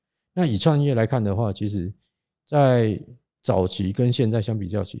那以创业来看的话，其实在早期跟现在相比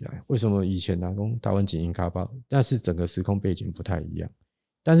较起来，为什么以前台湾经营卡巴，但是整个时空背景不太一样。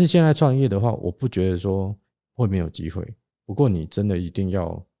但是现在创业的话，我不觉得说会没有机会，不过你真的一定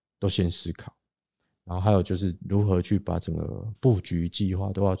要都先思考，然后还有就是如何去把整个布局计划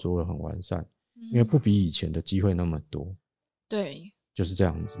都要做得很完善，因为不比以前的机会那么多。对，就是这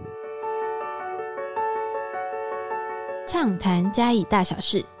样子。畅谈嘉义大小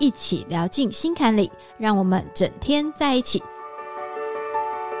事，一起聊进心坎里，让我们整天在一起。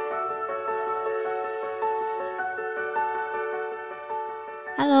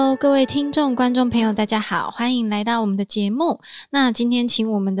Hello， 各位听众、观众朋友，大家好，欢迎来到我们的节目。那今天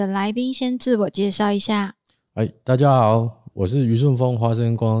请我们的来宾先自我介绍一下。大家好，我是余顺丰花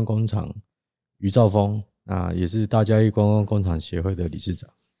生观光工厂余兆峰，那也是大嘉义观光工厂协会的理事长。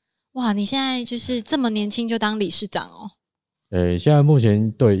哇，你现在就是这么年轻就当理事长哦？现在目前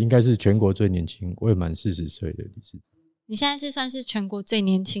对应该是全国最年轻，未满40岁的理事长。你现在是算是全国最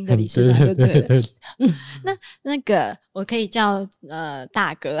年轻的理事长就对了。那个我可以叫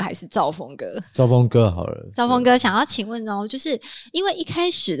大哥还是兆峰哥？兆峰哥好了。兆峰哥，想要请问哦，就是因为一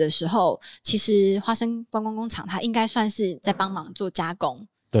开始的时候，其实花生观光工厂它应该算是在帮忙做加工。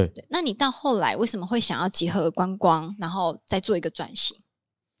对，那你到后来为什么会想要结合观光，然后再做一个转型？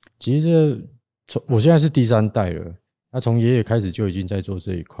其实我现在是第3代了，那从爷爷开始就已经在做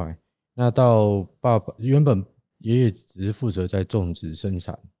这一块，那到爸爸原本爷爷只是负责在种植生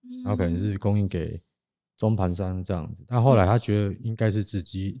产，然后可能是供应给中盘商这样子，但后来他觉得应该是直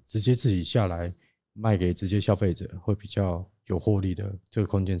接自己下来卖给直接消费者会比较有获利的，这个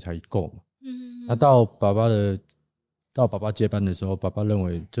空间才够嘛。那到爸爸接班的时候，爸爸认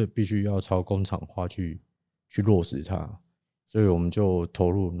为这必须要朝工厂化去落实它，所以我们就投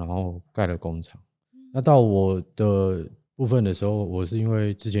入，然后盖了工厂。那到我的部分的时候，我是因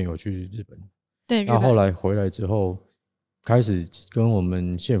为之前有去日本，对，那后来回来之后，开始跟我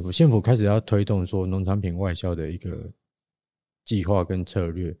们县府开始要推动说农产品外销的一个计划跟策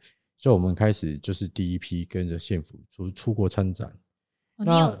略，所以我们开始就是第一批跟着县府出国参展。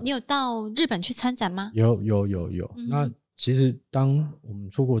你有到日本去参展吗？有。那其实当我们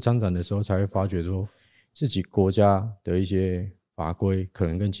出国参展的时候，才会发觉说自己国家的一些法规可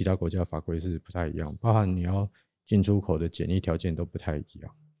能跟其他国家法规是不太一样，包含你要进出口的检疫条件都不太一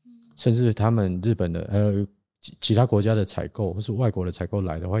样，甚至他们日本的还有其他国家的采购或是外国的采购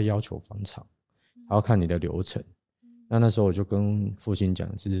来的话，要求返厂，还要看你的流程。那时候我就跟父亲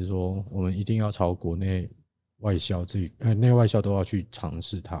讲，是说我们一定要朝国内外销内外销都要去尝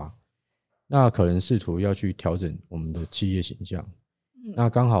试它。那可能试图要去调整我们的企业形象。那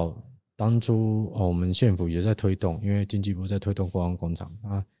刚好当初我们县府也在推动，因为经济部在推动观光工厂，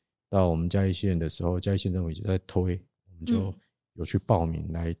那到我们嘉义县的时候，嘉义县政府也在推，我们就有去报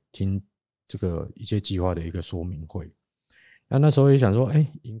名来听这个一些计划的一个说明会。那时候也想说，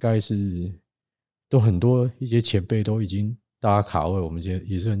应该是都很多一些前辈都已经大家卡位，我们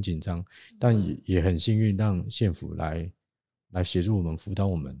也是很紧张，但也很幸运让县府来协助我们辅导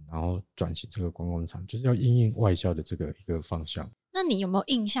我们，然后转型这个观光厂，就是要因应外销的这个一个方向。那你有没有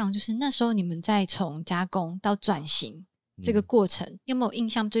印象，就是那时候你们在从加工到转型这个过程，有没有印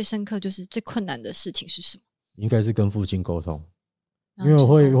象最深刻，就是最困难的事情是什么？应该是跟父亲沟通，因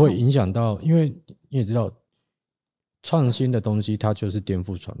为会影响到，因为你也知道创新的东西它就是颠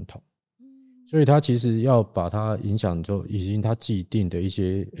覆传统，所以它其实要把它影响就已经它既定的一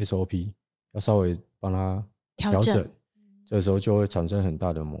些 SOP 要稍微帮它调整，这时候就会产生很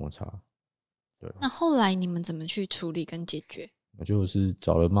大的摩擦。对，那后来你们怎么去处理跟解决？我就是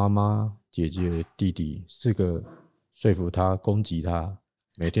找了妈妈、姐姐、弟弟4个，说服他，攻击他，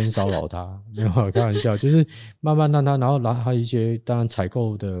每天骚扰他，没有开玩笑，就是慢慢让他，然后他一些当然采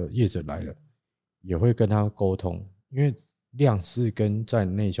购的业者来了，也会跟他沟通，因为量是跟在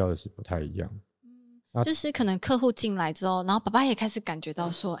内销的是不太一样。就是可能客户进来之后，然后爸爸也开始感觉到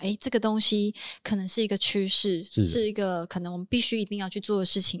说，这个东西可能是一个趋势，是一个可能我们必须一定要去做的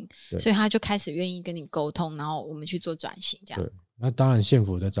事情，所以他就开始愿意跟你沟通，然后我们去做转型这样。对，那当然县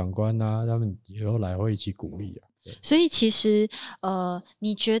府的长官啊，他们以后来会一起鼓励啊。所以其实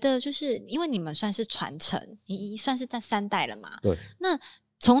你觉得就是因为你们算是传承，你算是在3代了嘛？对。那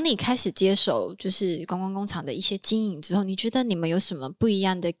从你开始接手就是观光工厂的一些经营之后，你觉得你们有什么不一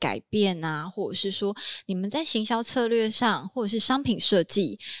样的改变啊？或者是说你们在行销策略上，或者是商品设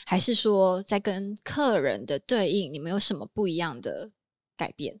计，还是说在跟客人的对应，你们有什么不一样的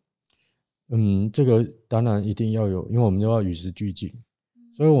改变？这个当然一定要有，因为我们都要与时俱进，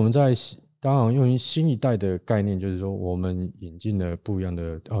所以我们在当然用新一代的概念，就是说我们引进了不一样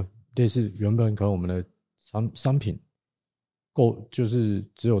的类似原本可能我们的商品就是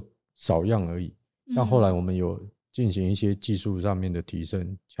只有少样而已。但后来我们有进行一些技术上面的提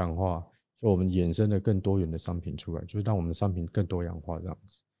升强化，所以我们衍生了更多元的商品出来，就是让我们的商品更多样化这样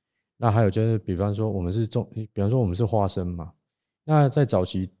子。那还有就是比方说我们是花生嘛，那在早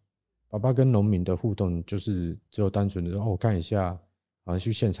期爸爸跟农民的互动就是只有单纯的说我看一下，好像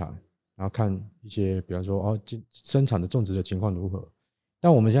去现场然后看一些比方说生产的种植的情况如何。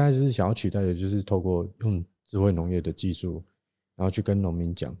但我们现在就是想要取代的就是透过用智慧农业的技术，然后去跟农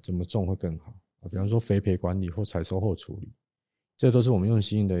民讲怎么种会更好，比方说肥培管理或采收后处理，这都是我们用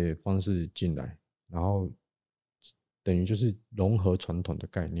新的方式进来，然后等于就是融合传统的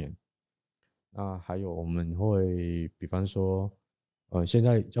概念。那还有我们会比方说现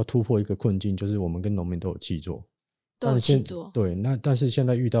在要突破一个困境，就是我们跟农民都有契作，对，但是现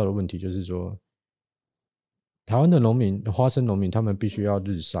在遇到的问题就是说台湾的农民花生农民他们必须要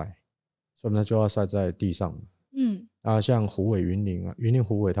日晒，所以他就要晒在地上。像虎尾云林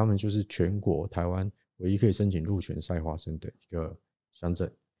虎尾他们就是全国台湾唯一可以申请入选晒花生的一个乡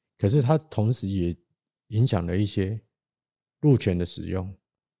镇，可是它同时也影响了一些路权的使用。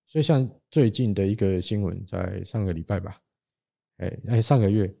所以像最近的一个新闻，在上个礼拜吧，上个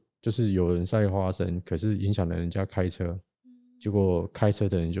月就是有人晒花生，可是影响了人家开车，结果开车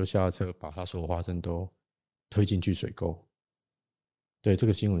的人就下车把他所有花生都推进去水沟。对，这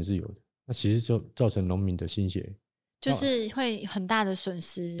个新闻是有的。那其实就造成农民的心血，就是会很大的损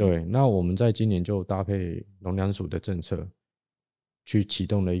失。对，那我们在今年就搭配农粮署的政策，去启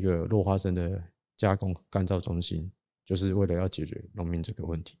动了一个落花生的加工干燥中心，就是为了要解决农民这个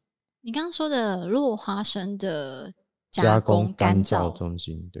问题。你刚刚说的落花生的加工干燥中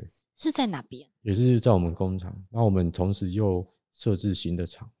心，对，是在哪边？也是在我们工厂。那我们同时又设置新的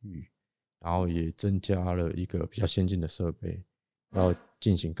场域，然后也增加了一个比较先进的设备，要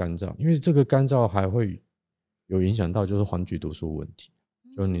进行干燥。因为这个干燥还会有影响到就是环局毒素问题，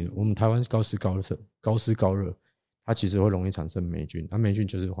就我们台湾高湿高热，它其实会容易产生霉菌，霉菌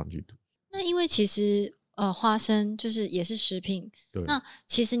就是环局毒。那因为其实花生就是也是食品，对。那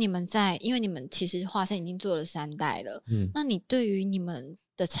其实因为你们其实花生已经做了3代了，那你对于你们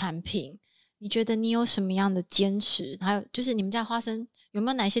的产品，你觉得你有什么样的坚持？还有就是你们家花生有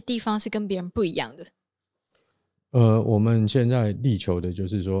没有哪些地方是跟别人不一样的？我们现在力求的就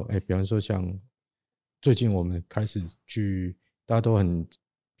是说，比方说像最近我们开始去大家都比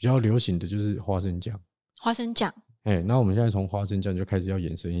较流行的就是花生酱。那我们现在从花生酱就开始要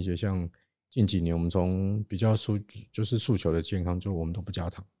衍生一些，像近几年我们从比较就是诉求的健康，就我们都不加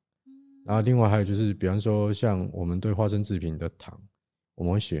糖。然后另外还有就是比方说像我们对花生制品的糖，我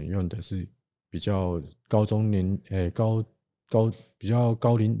们会选用的是比较比较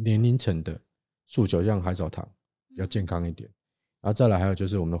高年龄层的诉求，像海藻糖比较健康一点。然后再来还有就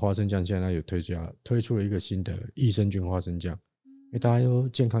是我们的花生酱现在有推出了一个新的益生菌花生酱，因为大家都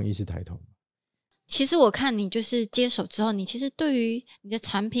健康意识抬头。其实我看你就是接手之后，你其实对于你的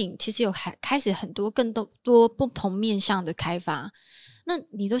产品其实有开始很多更多不同面向的开发。那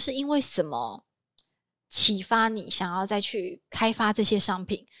你都是因为什么启发你想要再去开发这些商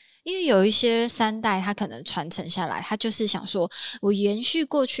品？因为有一些3代它可能传承下来，他就是想说我延续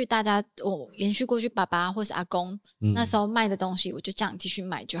过去爸爸或是阿公那时候卖的东西，我就这样继续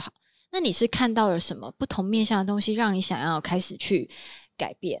卖就好。那你是看到了什么不同面向的东西让你想要开始去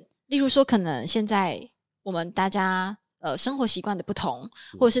改变？例如说可能现在我们大家生活习惯的不同，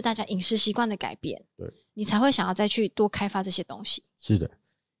或者是大家饮食习惯的改变，对，你才会想要再去多开发这些东西。是的，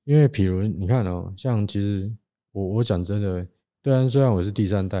因为比如你看像其实我讲真的，虽然我是第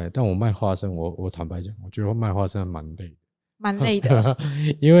3代，但我卖花生，我坦白讲，我觉得卖花生蛮累的，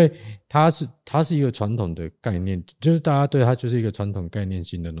因为它是一个传统的概念，就是大家对它就是一个传统概念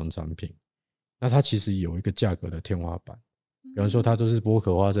性的农产品，那它其实有一个价格的天花板。比方说它都是剥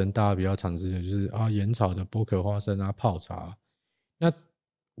壳花生，大家比较常知的就是盐炒的剥壳花生泡茶，那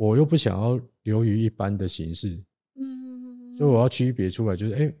我又不想要流于一般的形式，所以我要区别出来，就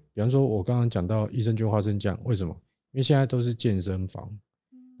是比方说我刚刚讲到益生菌花生酱，为什么？因为现在都是健身房，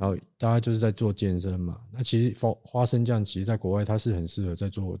然后大家就是在做健身嘛，那其实花生酱其实在国外它是很适合在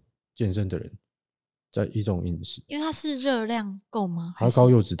做健身的人在一种饮食，因为它是热量够吗？它高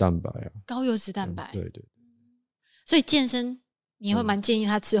优质蛋白高优质蛋白，对，所以健身你也会蛮建议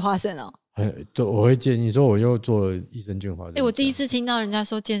他吃花生哦。对，我会建议说，我又做了益生菌花生。我第一次听到人家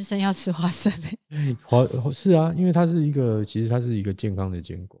说健身要吃花生是啊，因为其实它是一个健康的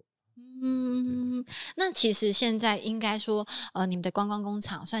坚果。那其实现在应该说，你们的观光工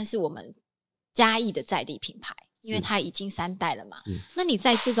厂算是我们嘉义的在地品牌。因为它已经3代了嘛。那你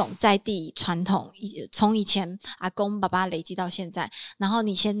在这种在地传统，从以前阿公爸爸累积到现在，然后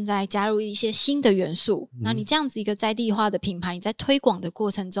你现在加入一些新的元素，那你这样子一个在地化的品牌，你在推广的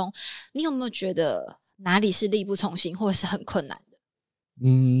过程中，你有没有觉得哪里是力不从心，或者是很困难的？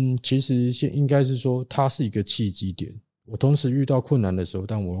其实应该是说它是一个契机点。我同时遇到困难的时候，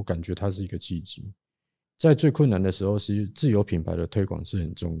但我感觉它是一个契机。在最困难的时候，是自有品牌的推广是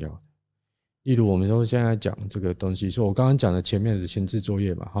很重要的。例如我们说现在讲这个东西，说我刚刚讲的前面的前置作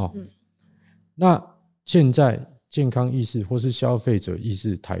业嘛，那现在健康意识或是消费者意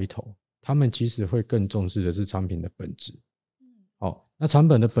识抬头，他们其实会更重视的是产品的本质。那产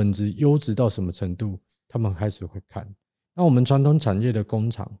品的本质优质到什么程度，他们开始会看。那我们传统产业的工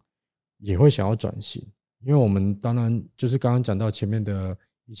厂也会想要转型，因为我们当然就是刚刚讲到前面的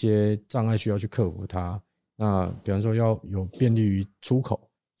一些障碍需要去克服它。那比方说要有便利于出口，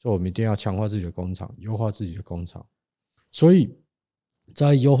所以我们一定要强化自己的工厂，优化自己的工厂。所以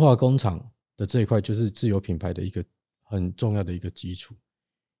在优化工厂的这一块，就是自有品牌的一个很重要的一个基础。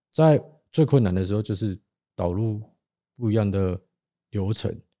在最困难的时候，就是导入不一样的流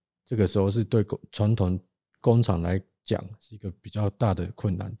程，这个时候是对传统工厂来讲是一个比较大的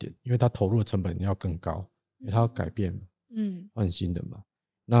困难点，因为它投入的成本要更高，因为它要改变嘛，换新的嘛。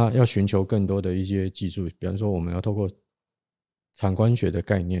那要寻求更多的一些技术，比方说我们要透过产官学的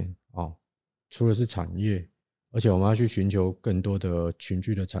概念，除了是产业，而且我们要去寻求更多的群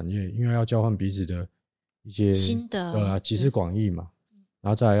聚的产业，因为要交换彼此的一些新的集思广益嘛。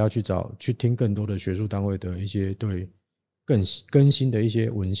然后再来要去听更多的学术单位的一些对更新的一些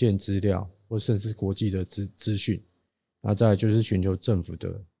文献资料，或甚至国际的资讯。然后再来就是寻求政府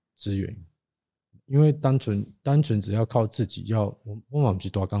的资源，因为单纯只要靠自己，我们不是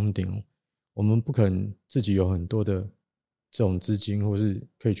大工厂，我们不可能自己有很多的这种资金或是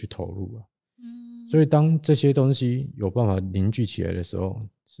可以去投入啊。所以当这些东西有办法凝聚起来的时候，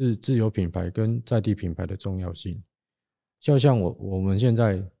是自有品牌跟在地品牌的重要性。就像我们现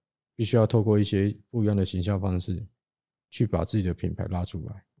在必须要透过一些不一样的行销方式去把自己的品牌拉出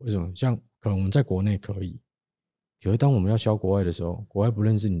来。为什么？像可能我们在国内可以，可是当我们要销国外的时候，国外不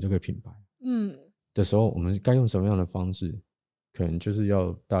认识你这个品牌的时候，我们该用什么样的方式，可能就是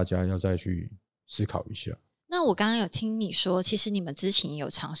要大家要再去思考一下。那我刚刚有听你说，其实你们之前有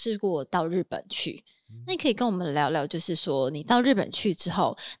尝试过到日本去，那你可以跟我们聊聊，就是说你到日本去之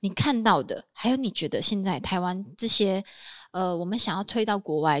后，你看到的，还有你觉得现在台湾这些我们想要推到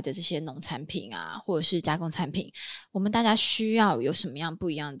国外的这些农产品啊，或者是加工产品，我们大家需要有什么样不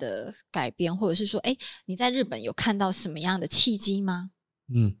一样的改变，或者是说你在日本有看到什么样的契机吗？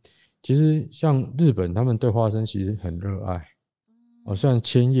其实像日本他们对花生其实很热爱，虽然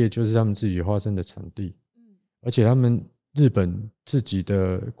千叶就是他们自己花生的产地，而且他们日本自己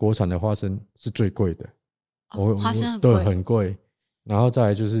的国产的花生是最贵的，花生很贵，对，很贵。然后再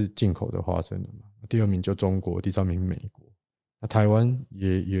来就是进口的花生了嘛，第二名就中国，第三名美国。那台湾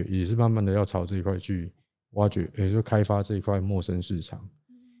也是慢慢的要朝这一块去挖掘，也就是开发这一块陌生市场。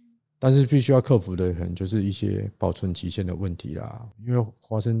但是必须要克服的可能就是一些保存期限的问题啦，因为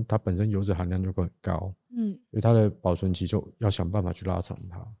花生它本身油脂含量就很高，所以它的保存期就要想办法去拉长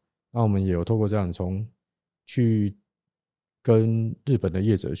它。那我们也有透过这样去跟日本的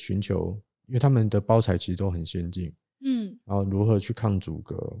业者寻求，因为他们的包材其实都很先进，然后如何去抗阻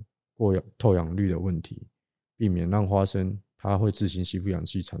隔透氧率的问题，避免让花生它会自行吸附氧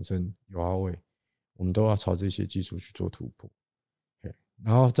气产生油耗味，我们都要朝这些技术去做突破。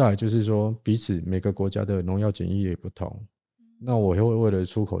然后再来就是说彼此每个国家的农药检疫也不同，那我会为了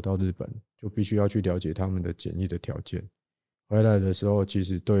出口到日本，就必须要去了解他们的检疫的条件，回来的时候其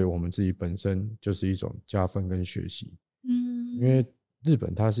实对我们自己本身就是一种加分跟学习。因为日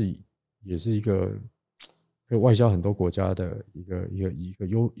本它也是一个可以外销很多国家的一个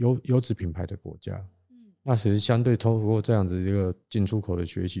优质品牌的国家。那其实相对透过这样子一个进出口的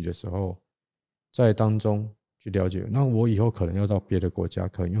学习的时候，在当中去了解，那我以后可能要到别的国家，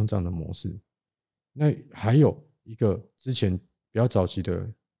可能用这样的模式。那还有一个之前比较早期的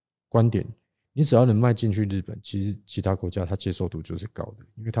观点，你只要能卖进去日本，其实其他国家它接受度就是高的，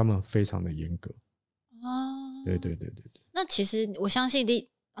因为他们非常的严格。对。那其实我相信你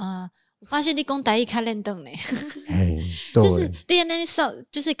我发现你讲台语较认真呢就是你那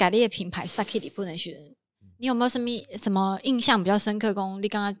就是改你的品牌上去日本的时候，你有没有什么印象比较深刻，讲你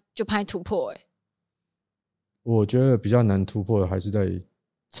刚刚就拍突破我觉得比较难突破的还是在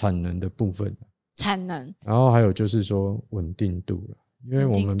产能的部分，产能，然后还有就是说稳定度了，因为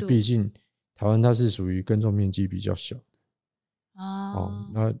我们毕竟台湾它是属于耕种面积比较小的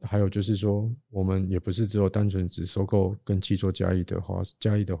那还有就是说我们也不是只有单纯只收购跟七座嘉义的花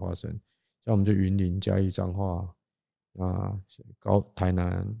生，像我们就云林、嘉义、彰化啊、台南，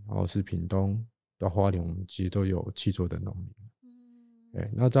然后是屏东到花莲，我们其实都有7座的农民。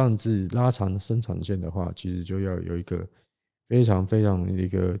那这样子拉长生产线的话，其实就要有一个非常非常的一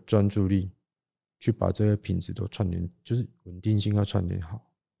个专注力，去把这个品质都串联，就是稳定性要串联好。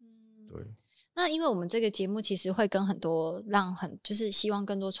对。那因为我们这个节目其实会跟很多就是希望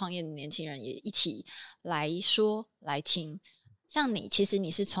更多创业的年轻人也一起来说来听。像你，其实你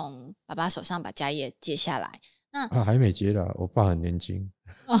是从爸爸手上把家业接下来，那还没接啦，我爸很年轻，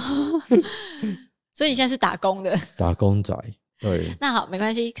所以你现在是打工的，打工仔。对，那好，没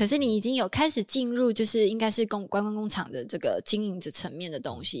关系。可是你已经有开始进入，就是应该是观光工厂的这个经营者层面的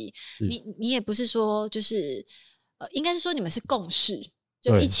东西。你也不是说就是应该是说你们是共事，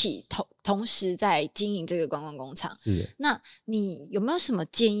就一起同时在经营这个观光工厂。那你有没有什么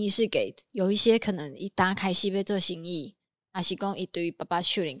建议是给有一些可能一打开西北这生意，还是讲一堆爸爸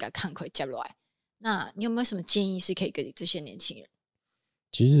手里给看可以接来？那你有没有什么建议是可以给这些年轻人？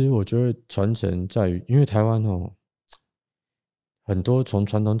其实我觉得传承在于，因为台湾很多从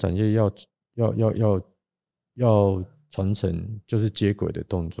传统产业要传承，就是接轨的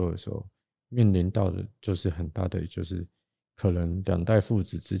动作的时候，面临到的就是很大的，就是可能2代父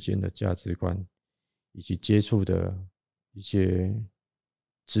子之间的价值观以及接触的一些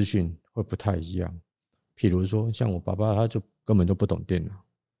资讯会不太一样。譬如说，像我爸爸他就根本就不懂电脑，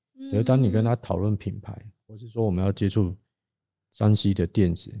可是当你跟他讨论品牌，或是说我们要接触3C 的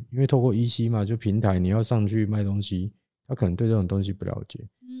电子，因为透过EC 嘛，就平台你要上去卖东西，他可能对这种东西不了解，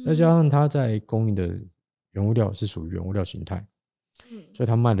再加上他在供应的原物料是属于原物料形态，所以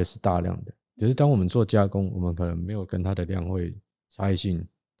他卖的是大量的。只是当我们做加工，我们可能没有跟他的量会差异性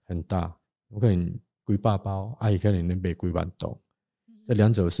很大，我可能几百包，也可能卖几万斗，这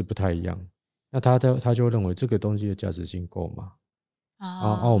2者是不太一样。那他就认为这个东西的价值性够嘛？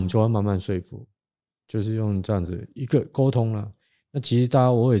我们就要慢慢说服，就是用这样子一个沟通啦。那其实大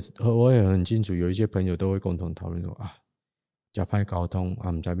家我也很清楚，有一些朋友都会共同讨论说假派沟通不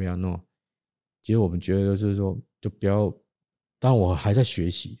知道要怎么弄。其实我们觉得就是说，就不要，当然我还在学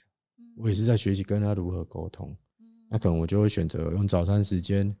习，我也是在学习跟他如何沟通。那可能我就会选择用早餐时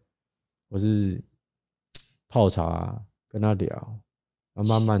间，或是泡茶跟他聊，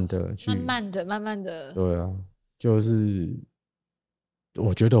慢慢的去，慢慢的，对啊，就是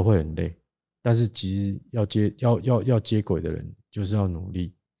我觉得会很累，但是其实要接轨的人就是要努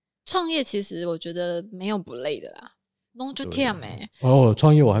力。创业其实我觉得没有不累的啦，弄就忝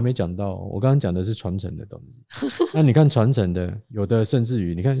创业我还没讲到，我刚刚讲的是传承的东西。那你看传承的，有的甚至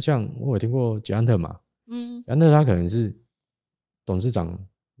于你看，像我有听过捷安特嘛，捷安特他可能是董事长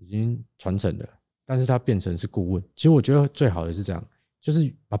已经传承了，但是他变成是顾问。其实我觉得最好的是这样，就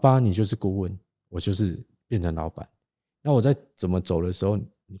是爸爸你就是顾问，我就是变成老板。那我在怎么走的时候，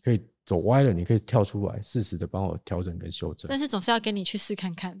你可以走歪了，你可以跳出来，适时的帮我调整跟修正。但是总是要给你去试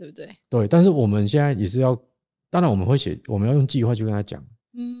看看，对不对？对，但是我们现在也是要，当然我们会我们要用计划去跟他讲，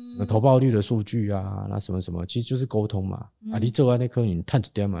什么投报率的数据啊，那什么什么，其实就是沟通嘛。你做那科你赚1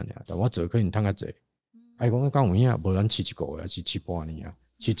点嘛，但我做科你赚较济。讲刚有影，无咱饲1个月，是饲半年啊，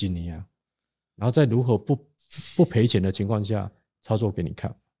饲1年啊，然后在如何不赔钱的情况下操作给你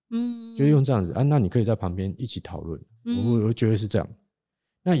看。就用这样子那你可以在旁边一起讨论。我觉得是这样。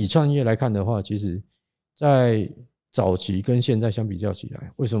那以创业来看的话，其实在早期跟现在相比较起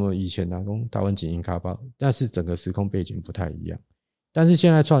来，为什么以前讲台湾经营卡包，但是整个时空背景不太一样。但是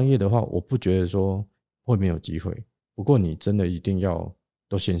现在创业的话，我不觉得说会没有机会，不过你真的一定要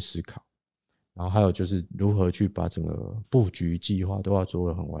都先思考，然后还有就是如何去把整个布局计划都要做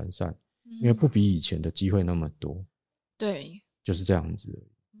得很完善，因为不比以前的机会那么多。对，就是这样子。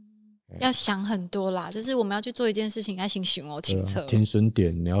要想很多啦，就是我们要去做一件事情，要先想清楚。停损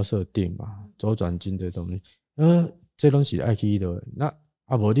点你要设定嘛，周转金的东西，这东西爱去的。那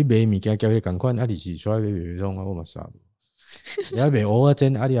无你买物件交迄同款，你是出来买袂爽我嘛傻。你要买蚵仔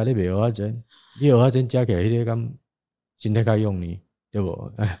煎，你也咧买蚵仔煎，你蚵仔煎加起来迄个敢真的该用呢？对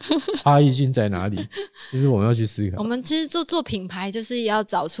不？差异性在哪里？就是我们要去思考。我们其实做品牌，就是要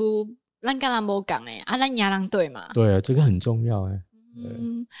找出咱跟人不同的咱亚人对嘛？对啊，这个很重要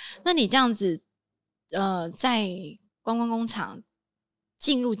那你这样子，在观光工厂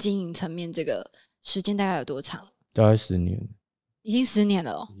进入经营层面，这个时间大概有多长？大概10年，已经10年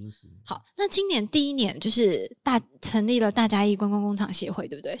了已经10年。好，那今年第1年就是成立了大嘉义观光工厂协会，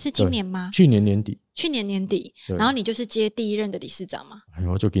对不对？是今年吗？去年年底。去年年底，然后你就是接第1任的理事长吗？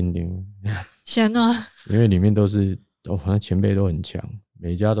我就紧张，行啊，因为里面都是反正前辈都很强，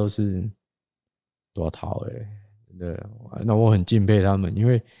每一家都是大头对，那我很敬佩他们，因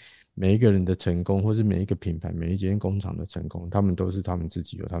为每一个人的成功，或是每一个品牌、每一间工厂的成功，他们都是他们自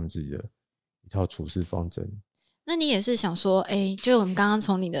己有他们自己的一套处事方针。那你也是想说，就我们刚刚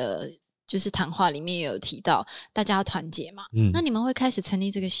从你的就是谈话里面也有提到，大家要团结嘛。那你们会开始成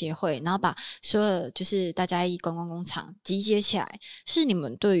立这个协会，然后把所有就是大嘉义观光工厂集结起来，是你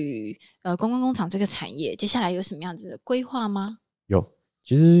们对于观光工厂这个产业接下来有什么样子的规划吗？有，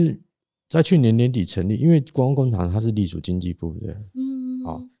其实在去年年底成立，因为观光工厂它是隶属经济部的，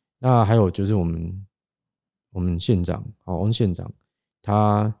好，那还有就是我们县长，翁县长，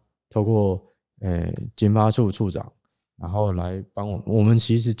他透过经发处处长，然后来帮我们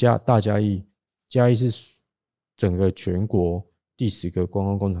其实大嘉义是整个全国第10个观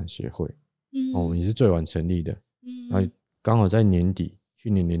光工厂协会，我们也是最晚成立的，那刚好在去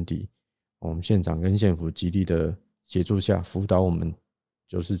年年底，我们县长跟县府极力的协助下，辅导我们，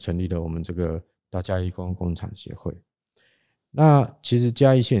就是成立了我们这个大嘉义观光工厂协会。那其实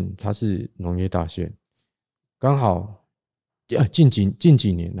嘉义县它是农业大县，刚好近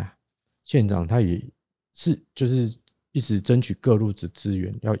几年啦，县长他也是就是一直争取各路资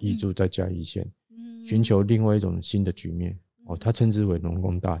源要挹注在嘉义县，寻求另外一种新的局面，他称之为农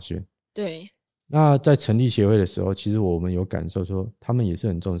工大县。对。那在成立协会的时候，其实我们有感受说，他们也是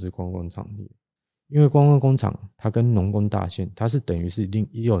很重视观光产业，因为观光工厂它跟农工大县，它是等于是另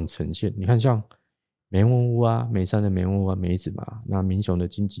一种呈现。你看像梅文屋啊，梅山的梅文屋啊，梅子嘛，那民雄的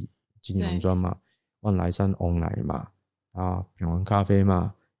金桔农庄嘛，万来山翁来嘛，品玩咖啡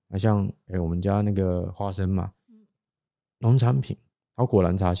嘛，像我们家那个花生嘛，农产品，还有果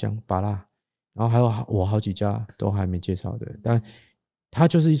然茶香、芭乐，然后还有我好几家都还没介绍的，但它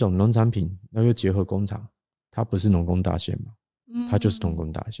就是一种农产品，然后又结合工厂，它不是农工大县嘛，它就是农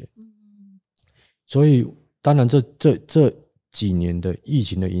工大县。所以当然这几年的疫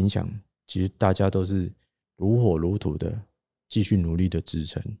情的影响，其实大家都是如火如荼的继续努力的支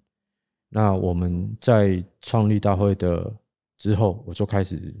撑。那我们在创立大会的之后，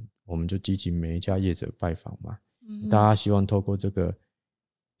我们就积极每一家业者拜访嘛，大家希望透过这个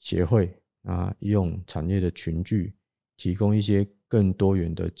协会用产业的群聚，提供一些更多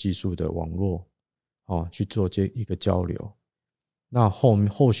元的技术的网络，去做这一个交流。那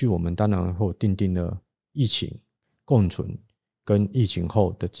后续我们当然会订定了疫情共存跟疫情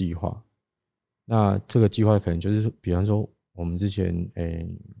后的计划。那这个计划可能就是比方说我们之前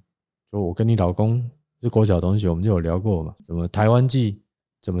就我跟你老公是国小同学，我们就有聊过嘛，怎么台湾季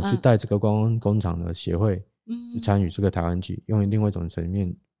怎么去带这个观光工厂的协会去参与这个台湾季，用另外一种层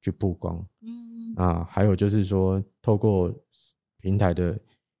面去曝光。还有就是说透过平台的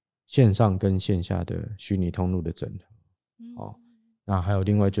线上跟线下的虚拟通路的整合。那还有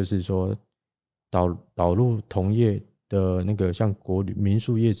另外就是说导入同业的那个像民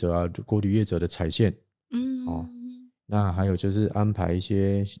宿业者啊、国旅业者的踩线。那还有就是安排一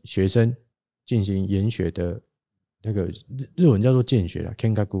些学生进行研学的那个日文叫做见学啦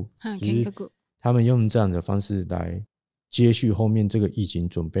Kengaku， 他们用这样的方式来接续后面这个疫情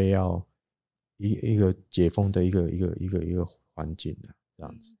准备要一个解封的一个环境这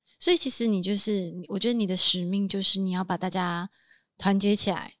样子。所以其实你就是我觉得你的使命就是你要把大家团结起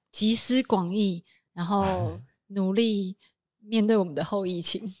来，集思广益，然后努力面对我们的后疫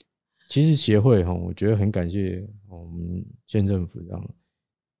情。其实协会我觉得很感谢我们县政府这样，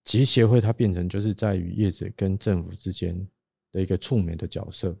其实协会它变成就是在于业者跟政府之间的一个触媒的角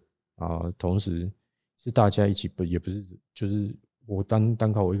色同时是大家一起也不是就是我单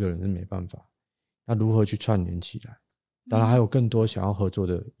靠我一个人是没办法，那如何去串联起来，当然还有更多想要合作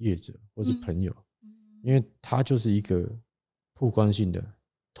的业者或是朋友，因为它就是一个曝光性的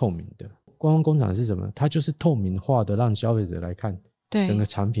透明的观光工厂是什么，它就是透明化的让消费者来看整个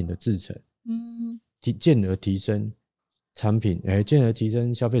产品的制成，进而提升产品进而提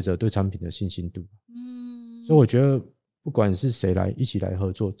升消费者对产品的信心度。所以我觉得不管是谁一起来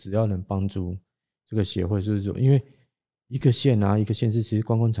合作，只要能帮助这个协会，就是说因为一个县一个县市其实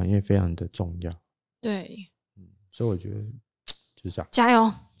观光产业非常的重要。对，所以我觉得就是这样，加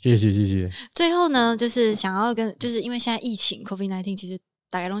油，谢谢。最后呢，就是想要就是因为现在疫情 COVID-19 其实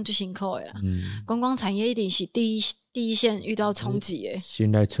大家都就辛苦的啦，观光产业一定是第一线遇到冲击的，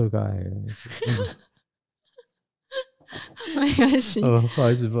先来测盖没关系，不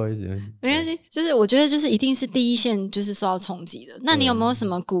好意思，没关系，就是我觉得就是一定是第一线就是受到冲击的。那你有没有什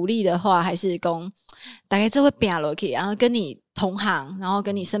么鼓励的话，还是大概这会拼下去，然后跟你同行，然后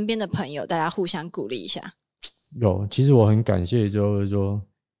跟你身边的朋友，大家互相鼓励一下？有，其实我很感谢，就是说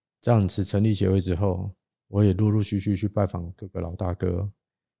这样子成立协会之后，我也陆陆续续去拜访各个老大哥，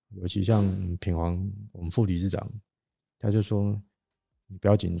尤其像品皇我们副理事长，他就说你不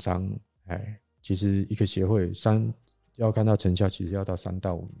要紧张，其实一个协会要看到成效，其实要到3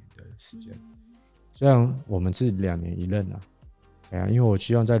到5年的时间。虽然我们是2年一任因为我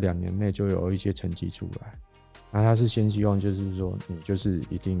希望在2年内就有一些成绩出来。那他是先希望就是说，你就是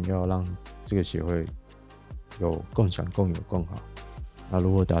一定要让这个协会有共享、共有、共好。那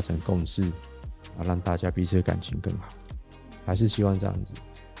如何达成共识，让大家彼此的感情更好，还是希望这样子。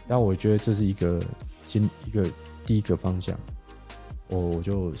但我觉得这是一个第一个方向，我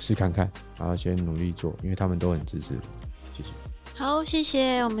就试看看，然后先努力做，因为他们都很支持我。谢谢。好，谢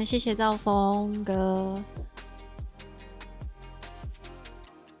谢，我们谢谢兆峰哥。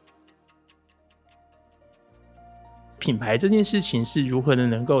品牌这件事情是如何的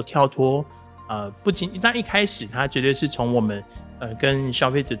能够跳脱不仅但一开始它绝对是从我们跟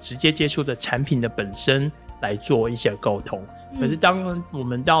消费者直接接触的产品的本身来做一些沟通，可是当我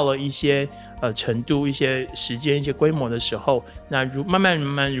们到了一些程度、一些时间、一些规模的时候，那慢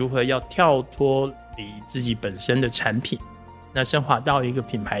慢如何要跳脱离自己本身的产品，那升华到一个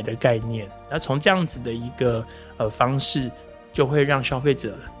品牌的概念，那从这样子的一个方式，就会让消费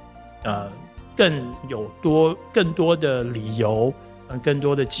者更多的理由，更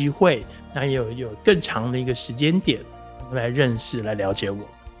多的机会，那有更长的一个时间点来认识、来了解我。